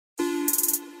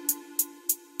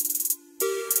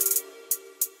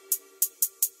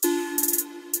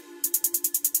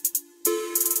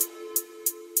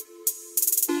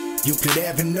Euclid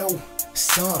Avenue,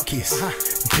 Sunkiss,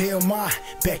 Belmont,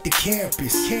 back to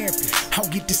campus.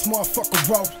 Don't get this motherfucker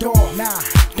roped off. Nah,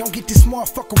 don't get this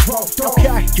motherfucker roped off.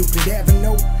 Okay. Euclid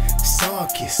Avenue,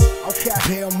 Sunkiss,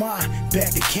 Belmont,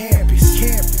 back to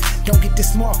campus. Don't get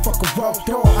this motherfucker roped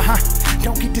off.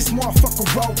 Don't get this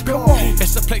motherfucker roped off.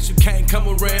 It's a place you can't come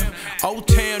around. Old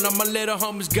town, all my little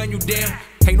homies gun you down.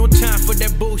 Ain't no time for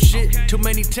that bullshit. Too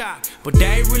many talk, but they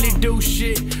ain't really do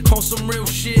shit. On some real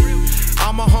shit.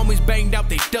 All my homies banged out,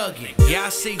 they thuggin'. Yeah, I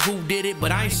see who did it,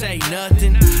 but I ain't say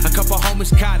nothing. A couple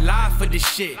homies caught live for this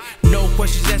shit. No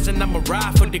questions asked, and I'ma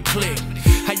ride for the click.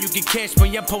 How you can catch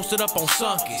me? I'm posted up on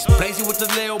Sunkiss. Blazing with the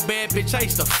little bad bitch I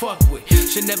used to fuck with.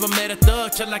 She never met a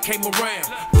thug till I came around.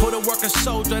 Put a working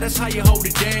soldier, that's how you hold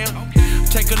it down.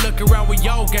 Take a look around, we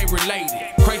all gang related.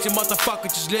 Crazy motherfucker,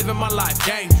 just living my life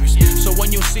dangerous. So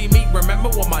when you see me, remember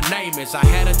what my name is. I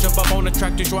had to jump up on the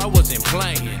tractor so I wasn't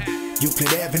playing.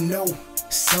 Euclid Avenue,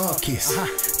 Sunkiss,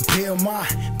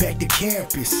 Belmont, back to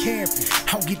campus.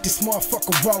 Don't get this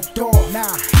motherfucker roped off.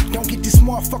 Nah, don't get this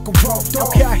motherfucker roped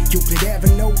off. Okay. Euclid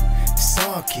Avenue,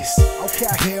 Sunkiss,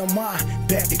 Belmont,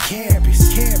 back to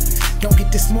campus. Don't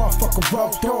get this motherfucker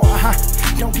roped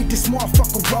off. Don't get this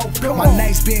motherfucker roped off. My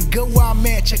night's been good while I'm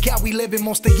at. Check out, we living,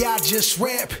 most of y'all just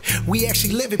rap. We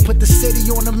actually live it, put the city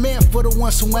on the map for the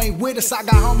ones who ain't with us. I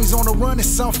got homies on the run and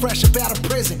some fresh up out of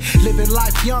prison. Living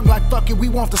life young like fuck it, we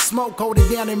want the smoke. Hold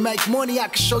it down and make money, I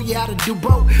can show you how to do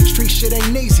both. Street shit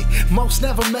ain't easy, most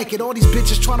never make it. All these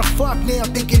bitches tryna fuck now,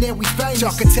 thinking that we famous.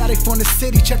 Y'all can tell they from the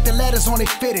city, check the letters on they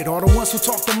fitted. All the ones who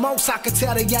talk the most, I can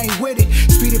tell they ain't with it.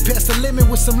 Speeding past the limit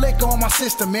with some liquor on my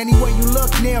system. Anyway you look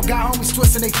now, got homies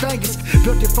twisting their fingers.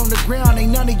 Built it from the ground,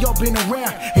 ain't none of y'all been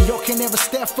around. And y'all can never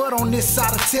step foot on this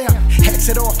side of town.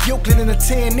 Exit off Euclid in the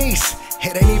 10 East.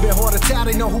 It ain't even hard to tell,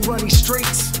 they know who run these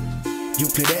streets.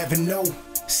 Euclid Avenue,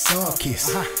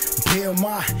 Sunkiss,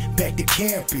 Belmont, back to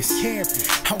campus.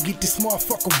 Don't get this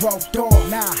motherfucker roped off.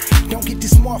 Nah, don't get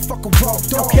this motherfucker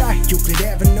roped off. Okay. Euclid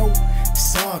Avenue,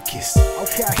 Sunkiss,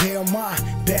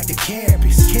 Belmont, back to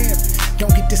campus.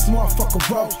 Don't get this motherfucker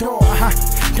roped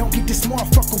off. Don't get this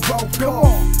motherfucker roped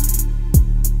off.